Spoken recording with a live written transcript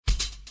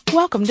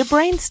Welcome to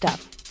Brain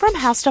Stuff from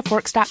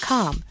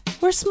HowStuffWorks.com,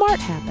 where smart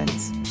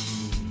happens.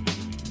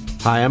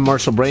 Hi, I'm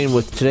Marshall Brain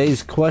with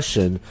today's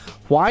question.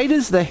 Why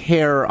does the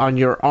hair on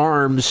your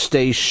arms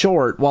stay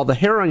short while the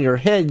hair on your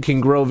head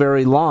can grow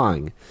very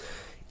long?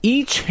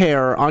 Each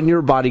hair on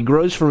your body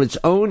grows from its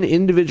own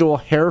individual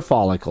hair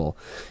follicle.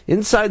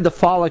 Inside the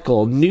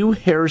follicle, new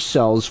hair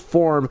cells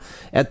form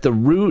at the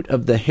root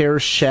of the hair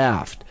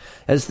shaft.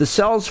 As the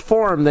cells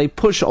form, they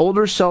push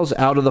older cells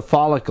out of the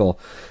follicle.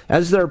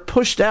 As they're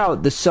pushed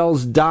out, the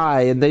cells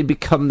die and they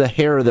become the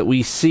hair that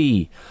we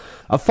see.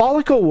 A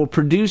follicle will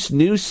produce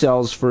new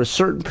cells for a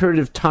certain period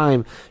of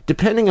time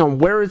depending on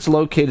where it's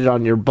located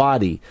on your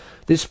body.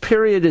 This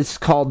period is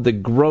called the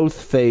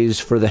growth phase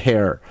for the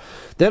hair.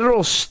 Then it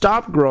will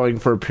stop growing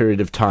for a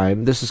period of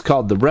time. This is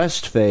called the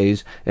rest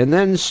phase, and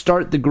then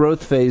start the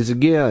growth phase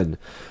again.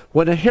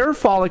 When a hair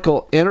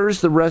follicle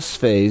enters the rest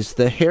phase,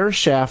 the hair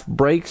shaft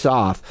breaks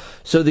off,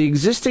 so the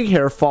existing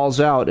hair falls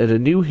out and a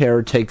new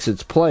hair takes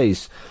its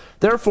place.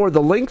 Therefore,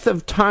 the length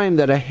of time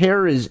that a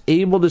hair is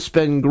able to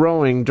spend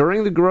growing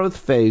during the growth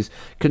phase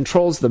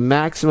controls the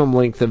maximum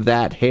length of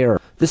that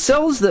hair. The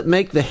cells that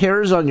make the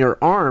hairs on your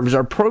arms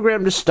are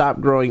programmed to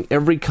stop growing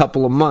every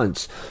couple of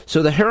months,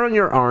 so the hair on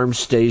your arms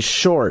stays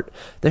short.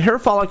 The hair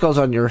follicles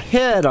on your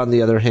head, on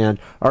the other hand,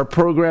 are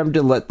programmed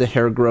to let the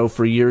hair grow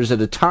for years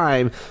at a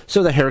time,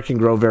 so the hair can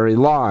grow very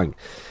long.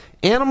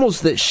 Animals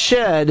that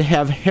shed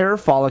have hair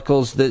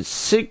follicles that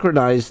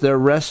synchronize their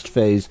rest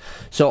phase,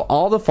 so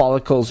all the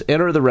follicles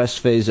enter the rest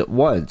phase at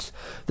once.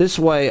 This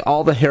way,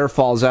 all the hair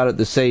falls out at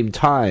the same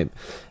time.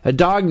 A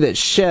dog that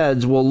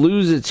sheds will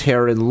lose its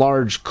hair in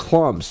large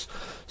clumps.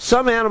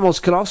 Some animals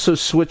can also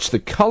switch the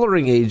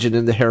coloring agent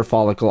in the hair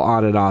follicle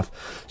on and off.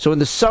 So in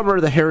the summer,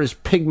 the hair is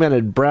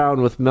pigmented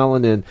brown with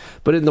melanin,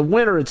 but in the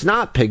winter, it's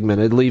not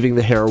pigmented, leaving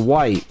the hair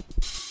white.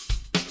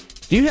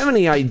 Do you have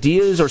any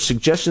ideas or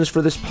suggestions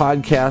for this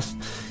podcast?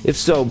 If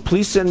so,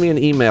 please send me an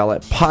email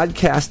at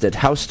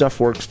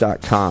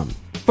podcast@howstuffworks.com.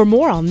 For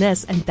more on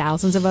this and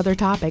thousands of other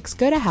topics,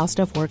 go to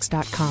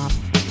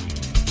HowStuffWorks.com.